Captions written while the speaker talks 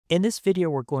In this video,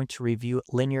 we're going to review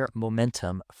linear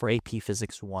momentum for AP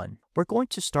Physics 1. We're going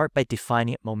to start by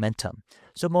defining momentum.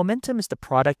 So momentum is the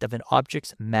product of an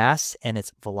object's mass and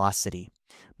its velocity.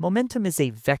 Momentum is a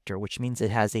vector, which means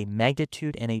it has a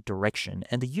magnitude and a direction.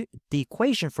 And the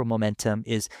equation for momentum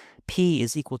is P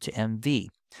is equal to mv.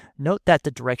 Note that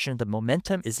the direction of the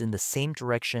momentum is in the same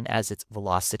direction as its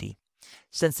velocity.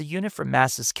 Since the unit for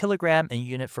mass is kilogram and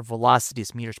unit for velocity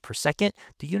is meters per second,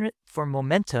 the unit for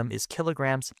momentum is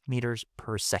kilograms meters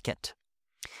per second.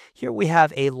 Here we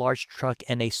have a large truck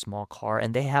and a small car,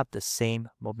 and they have the same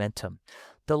momentum.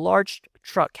 The large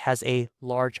truck has a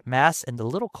large mass and the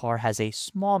little car has a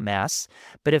small mass,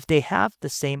 but if they have the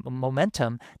same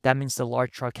momentum, that means the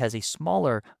large truck has a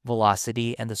smaller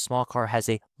velocity and the small car has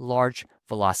a large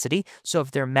velocity. So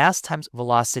if their mass times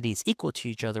velocity is equal to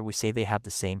each other, we say they have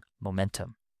the same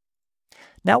momentum.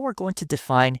 Now we're going to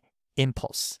define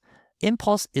impulse.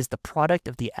 Impulse is the product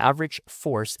of the average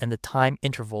force and the time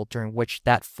interval during which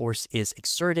that force is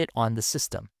exerted on the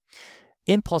system.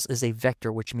 Impulse is a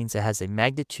vector, which means it has a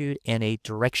magnitude and a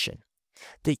direction.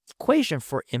 The equation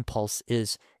for impulse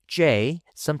is J,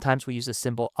 sometimes we use the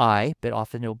symbol I, but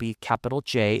often it will be capital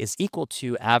J, is equal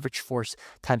to average force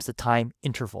times the time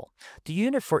interval. The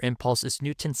unit for impulse is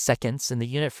Newton seconds, and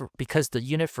because the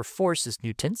unit for force is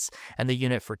newtons, and the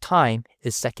unit for time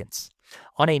is seconds.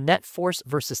 On a net force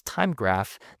versus time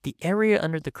graph, the area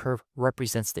under the curve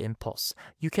represents the impulse.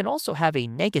 You can also have a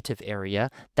negative area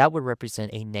that would represent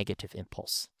a negative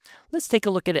impulse. Let's take a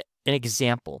look at an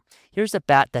example. Here's a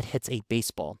bat that hits a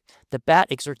baseball. The bat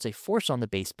exerts a force on the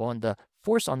baseball, and the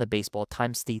force on the baseball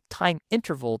times the time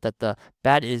interval that the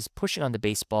bat is pushing on the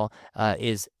baseball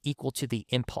is equal to the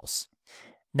impulse.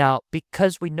 Now,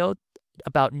 because we know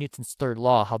about Newton's third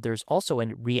law, how there's also a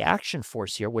reaction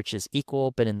force here, which is equal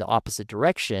but in the opposite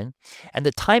direction, and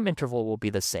the time interval will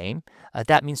be the same.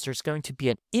 That means there's going to be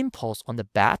an impulse on the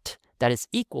bat that is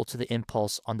equal to the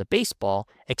impulse on the baseball,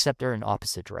 except they're in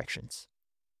opposite directions.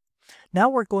 Now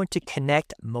we're going to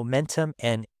connect momentum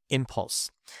and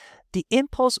impulse. The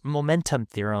impulse momentum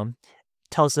theorem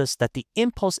tells us that the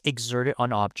impulse exerted on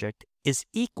an object is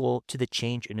equal to the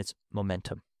change in its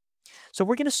momentum. So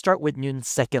we're going to start with Newton's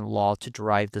second law to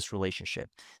derive this relationship.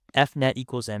 F net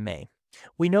equals ma.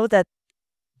 We know that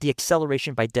the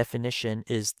acceleration by definition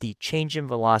is the change in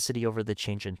velocity over the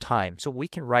change in time. So we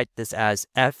can write this as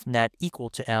F net equal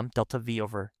to m delta v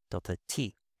over delta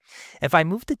t. If I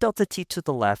move the delta t to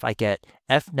the left, I get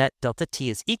F net delta t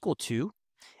is equal to,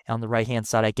 on the right-hand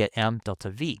side, I get m delta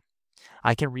v.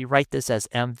 I can rewrite this as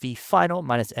mv final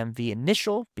minus mv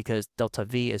initial, because delta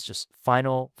v is just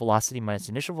final velocity minus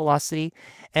initial velocity.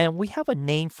 And we have a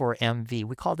name for mv.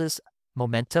 We call this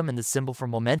momentum, and the symbol for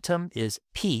momentum is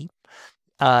p.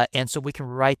 And so we can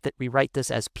rewrite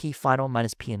this as p final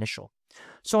minus p initial.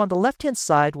 So on the left-hand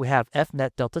side, we have F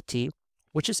net delta t,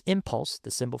 which is impulse.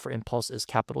 The symbol for impulse is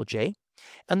capital J.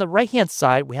 On the right-hand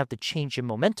side, we have the change in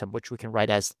momentum, which we can write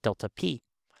as delta p.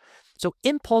 So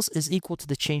impulse is equal to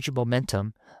the change in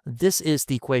momentum. This is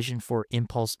the equation for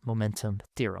impulse momentum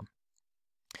theorem.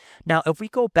 Now, if we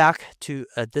go back to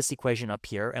this equation up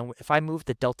here, and if I move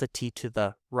the delta t to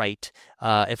the right,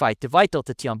 if I divide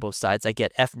delta t on both sides, I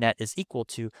get F net is equal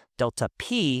to delta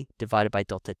p divided by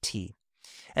delta t.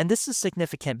 And this is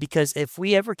significant because if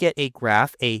we ever get a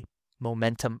graph, a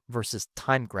momentum versus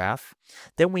time graph,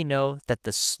 then we know that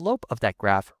the slope of that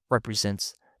graph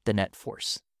represents the net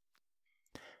force.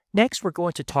 Next, we're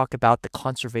going to talk about the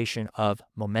conservation of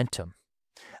momentum.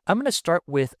 I'm going to start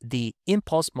with the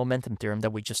impulse momentum theorem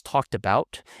that we just talked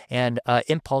about. And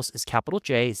impulse is capital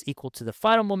J is equal to the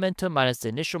final momentum minus the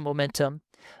initial momentum.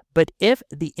 But if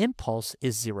the impulse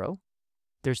is 0,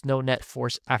 there's no net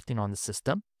force acting on the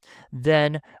system,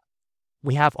 then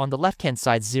we have on the left-hand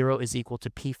side 0 is equal to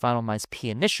p final minus p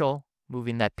initial.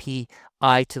 Moving that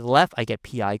pi to the left, I get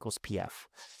pi equals pf.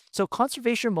 So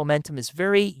conservation momentum is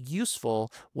very useful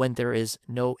when there is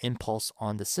no impulse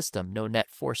on the system, no net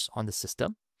force on the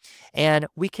system. And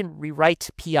we can rewrite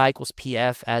pi equals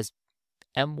pf as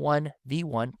m1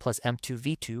 v1 plus m2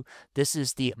 v2. This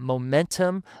is the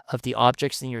momentum of the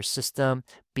objects in your system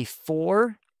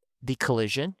before the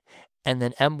collision. And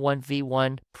then m1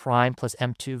 v1 prime plus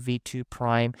m2 v2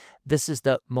 prime. This is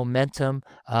the momentum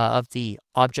of the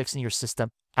objects in your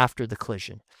system after the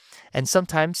collision. And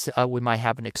sometimes we might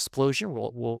have an explosion,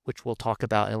 which we'll talk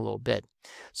about in a little bit.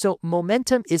 So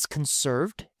momentum is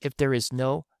conserved if there is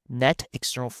no net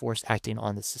external force acting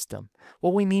on the system.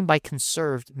 What we mean by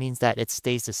conserved means that it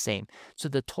stays the same. So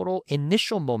the total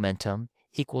initial momentum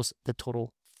equals the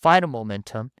total final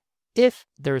momentum if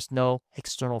there is no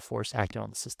external force acting on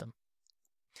the system.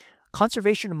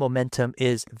 Conservation of momentum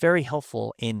is very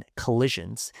helpful in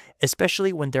collisions,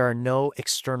 especially when there are no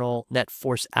external net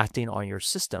force acting on your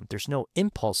system. There's no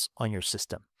impulse on your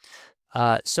system.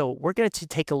 So we're going to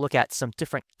take a look at some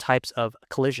different types of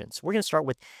collisions. We're going to start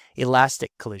with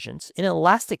elastic collisions. In an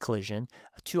elastic collision,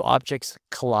 two objects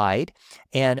collide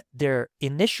and their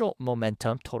initial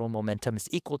momentum, total momentum, is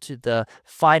equal to the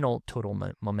final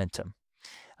total momentum.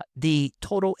 The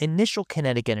total initial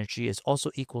kinetic energy is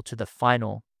also equal to the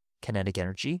final kinetic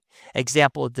energy.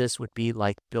 Example of this would be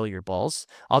like billiard balls,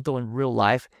 although in real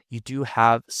life you do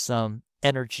have some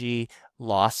energy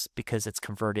loss because it's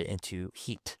converted into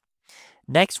heat.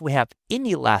 Next, we have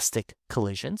inelastic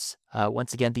collisions.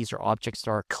 Once again, these are objects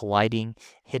that are colliding,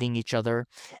 hitting each other,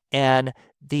 and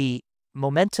the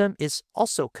momentum is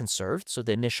also conserved. So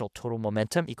the initial total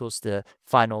momentum equals the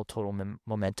final total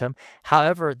momentum.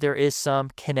 However, there is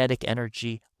some kinetic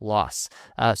energy loss.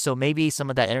 So maybe some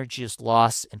of that energy is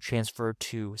lost and transferred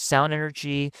to sound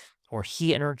energy or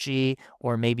heat energy,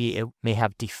 or maybe it may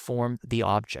have deformed the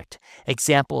object.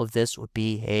 Example of this would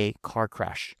be a car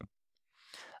crash.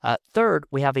 Third,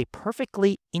 we have a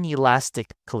perfectly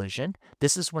inelastic collision.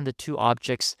 This is when the two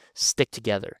objects stick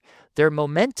together. Their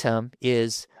momentum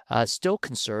is still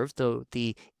conserved, though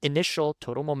the initial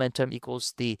total momentum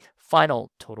equals the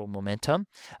final total momentum.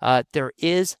 There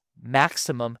is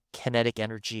maximum kinetic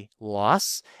energy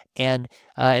loss, and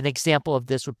an example of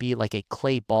this would be like a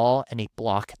clay ball and a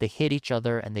block. They hit each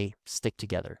other and they stick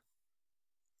together.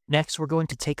 Next, we're going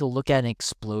to take a look at an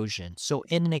explosion. So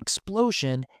in an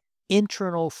explosion,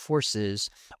 internal forces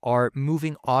are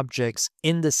moving objects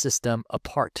in the system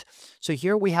apart. So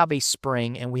here we have a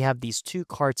spring and we have these two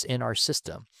carts in our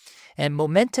system. And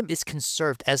momentum is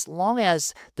conserved as long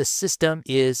as the system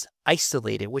is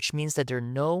isolated, which means that there are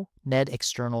no net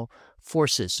external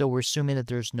forces. So we're assuming that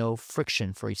there's no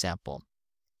friction, for example.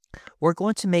 We're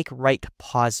going to make right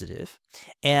positive,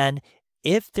 and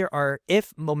if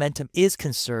momentum is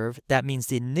conserved, that means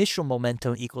the initial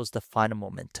momentum equals the final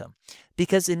momentum.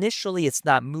 Because initially it's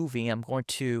not moving, I'm going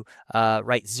to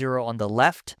write 0 on the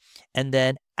left, and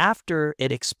then after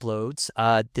it explodes,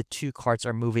 the two carts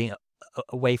are moving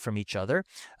away from each other.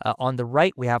 On the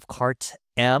right, we have cart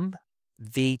M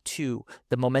V2.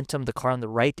 The momentum of the car on the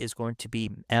right is going to be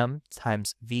M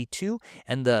times V2,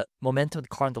 and the momentum of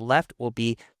the car on the left will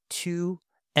be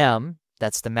 2M,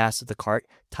 that's the mass of the cart,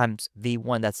 times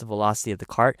V1, that's the velocity of the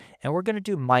cart. And we're going to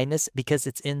do minus because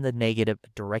it's in the negative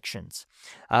directions.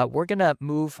 We're going to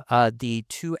move the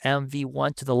 2M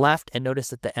V1 to the left, and notice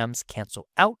that the M's cancel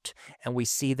out. And we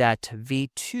see that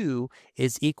V2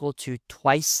 is equal to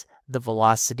twice the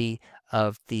velocity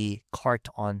of the cart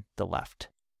on the left.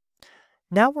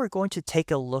 Now we're going to take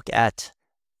a look at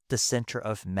the center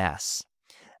of mass.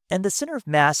 And the center of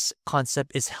mass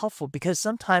concept is helpful because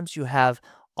sometimes you have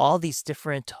all these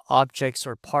different objects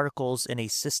or particles in a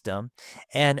system,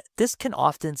 and this can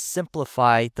often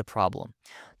simplify the problem.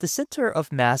 The center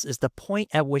of mass is the point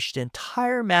at which the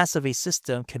entire mass of a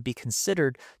system can be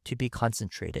considered to be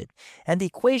concentrated. And the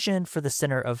equation for the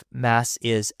center of mass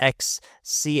is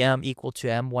xcm equal to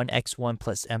m1x1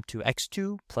 plus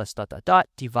m2x2 plus dot dot dot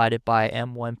divided by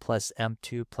m1 plus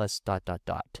m2 plus dot dot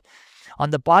dot.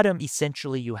 On the bottom,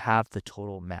 essentially, you have the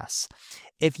total mass.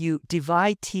 If you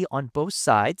divide t on both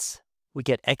sides, we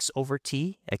get x over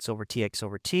t, x over t, x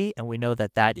over t, and we know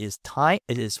that that is time,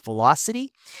 it is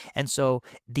velocity. And so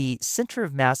the center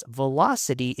of mass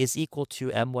velocity is equal to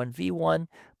m1 v1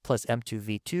 plus m2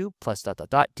 v2 plus dot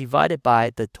dot dot divided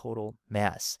by the total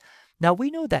mass. Now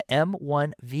we know that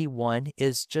m1 v1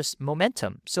 is just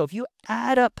momentum. So if you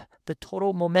add up the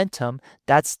total momentum,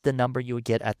 that's the number you would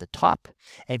get at the top.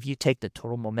 And if you take the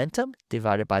total momentum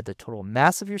divided by the total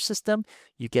mass of your system,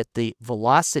 you get the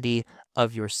velocity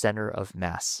of your center of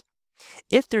mass.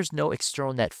 If there's no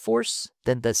external net force,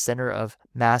 then the center of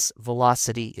mass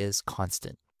velocity is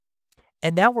constant.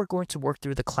 And now we're going to work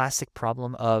through the classic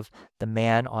problem of the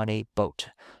man on a boat.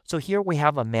 So here we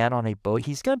have a man on a boat.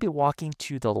 He's going to be walking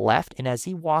to the left, and as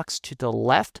he walks to the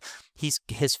left,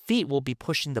 his feet will be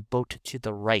pushing the boat to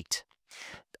the right.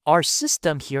 Our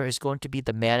system here is going to be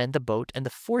the man in the boat, and the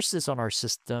forces on our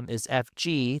system is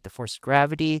Fg, the force of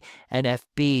gravity, and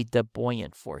Fb, the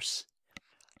buoyant force.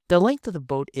 The length of the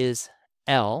boat is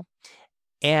L,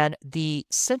 and the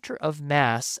center of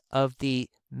mass of the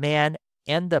man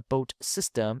and the boat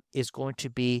system is going to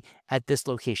be at this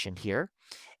location here.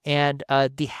 And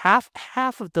the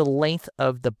half of the length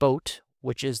of the boat,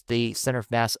 which is the center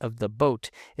of mass of the boat,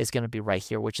 is going to be right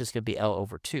here, which is going to be L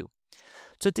over 2.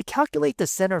 So to calculate the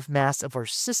center of mass of our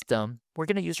system, we're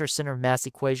going to use our center of mass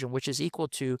equation, which is equal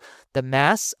to the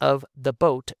mass of the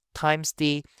boat times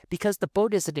because the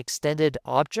boat is an extended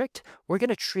object, we're going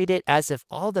to treat it as if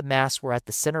all the mass were at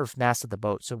the center of mass of the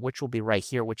boat, so which will be right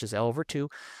here, which is L over 2,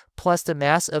 plus the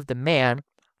mass of the man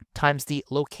times the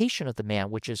location of the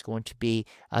man, which is going to be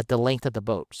the length of the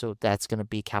boat. So that's going to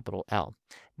be capital L,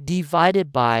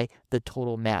 divided by the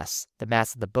total mass, the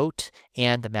mass of the boat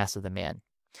and the mass of the man.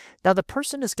 Now the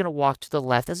person is going to walk to the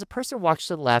left. As the person walks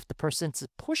to the left, the person's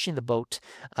pushing the boat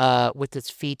with its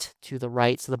feet to the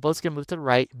right. So the boat's going to move to the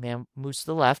right, man moves to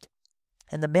the left.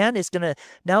 And the man is going to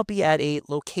now be at a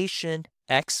location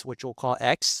X, which we'll call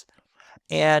X.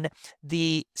 And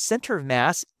the center of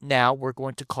mass, now we're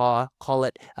going to call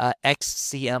it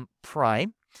XCM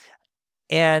prime.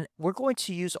 And we're going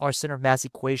to use our center of mass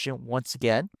equation once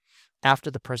again after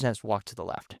the person has walked to the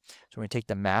left. So we're going to take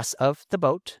the mass of the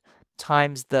boat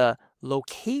times the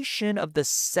location of the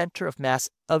center of mass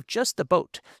of just the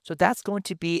boat. So that's going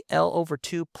to be L over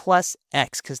 2 plus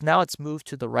X, because now it's moved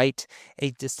to the right a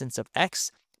distance of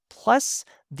X, plus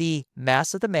the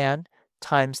mass of the man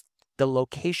times the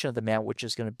location of the man, which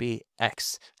is going to be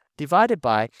X, divided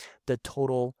by the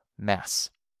total mass.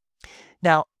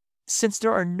 Now, since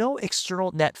there are no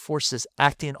external net forces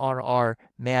acting on our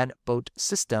man-boat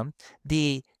system,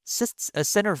 the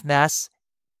center of mass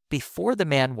before the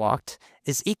man walked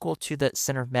is equal to the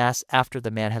center of mass after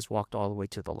the man has walked all the way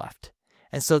to the left.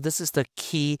 And so this is the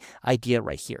key idea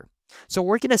right here. So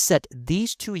we're going to set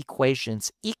these two equations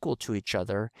equal to each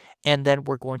other, and then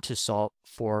we're going to solve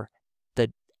for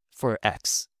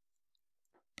X.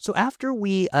 So after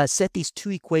we set these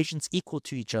two equations equal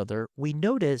to each other, we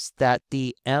notice that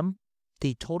the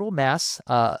total mass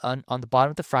on the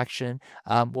bottom of the fraction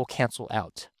will cancel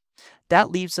out. That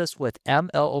leaves us with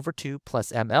ml over 2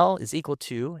 plus ml is equal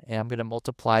to, and I'm going to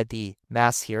multiply the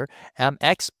mass here,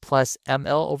 mx plus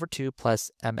ml over 2 plus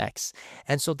mx.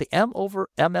 And so the ml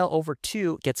over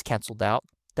 2 gets canceled out.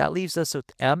 That leaves us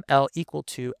with ml equal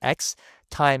to x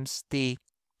times the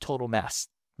total mass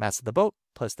of the boat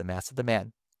plus the mass of the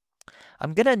man.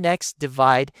 I'm going to next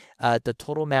divide the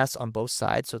total mass on both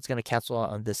sides, so it's going to cancel out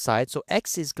on this side. So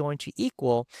x is going to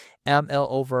equal ml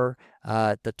over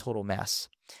the total mass.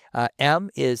 M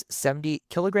is 70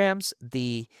 kilograms.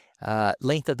 The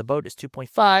length of the boat is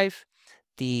 2.5.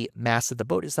 The mass of the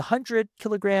boat is 100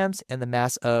 kilograms, and the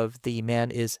mass of the man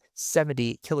is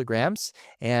 70 kilograms.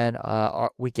 And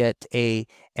we get an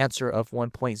answer of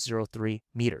 1.03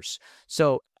 meters.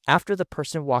 So after the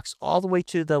person walks all the way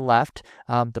to the left,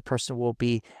 the person will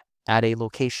be at a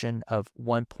location of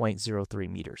 1.03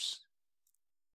 meters.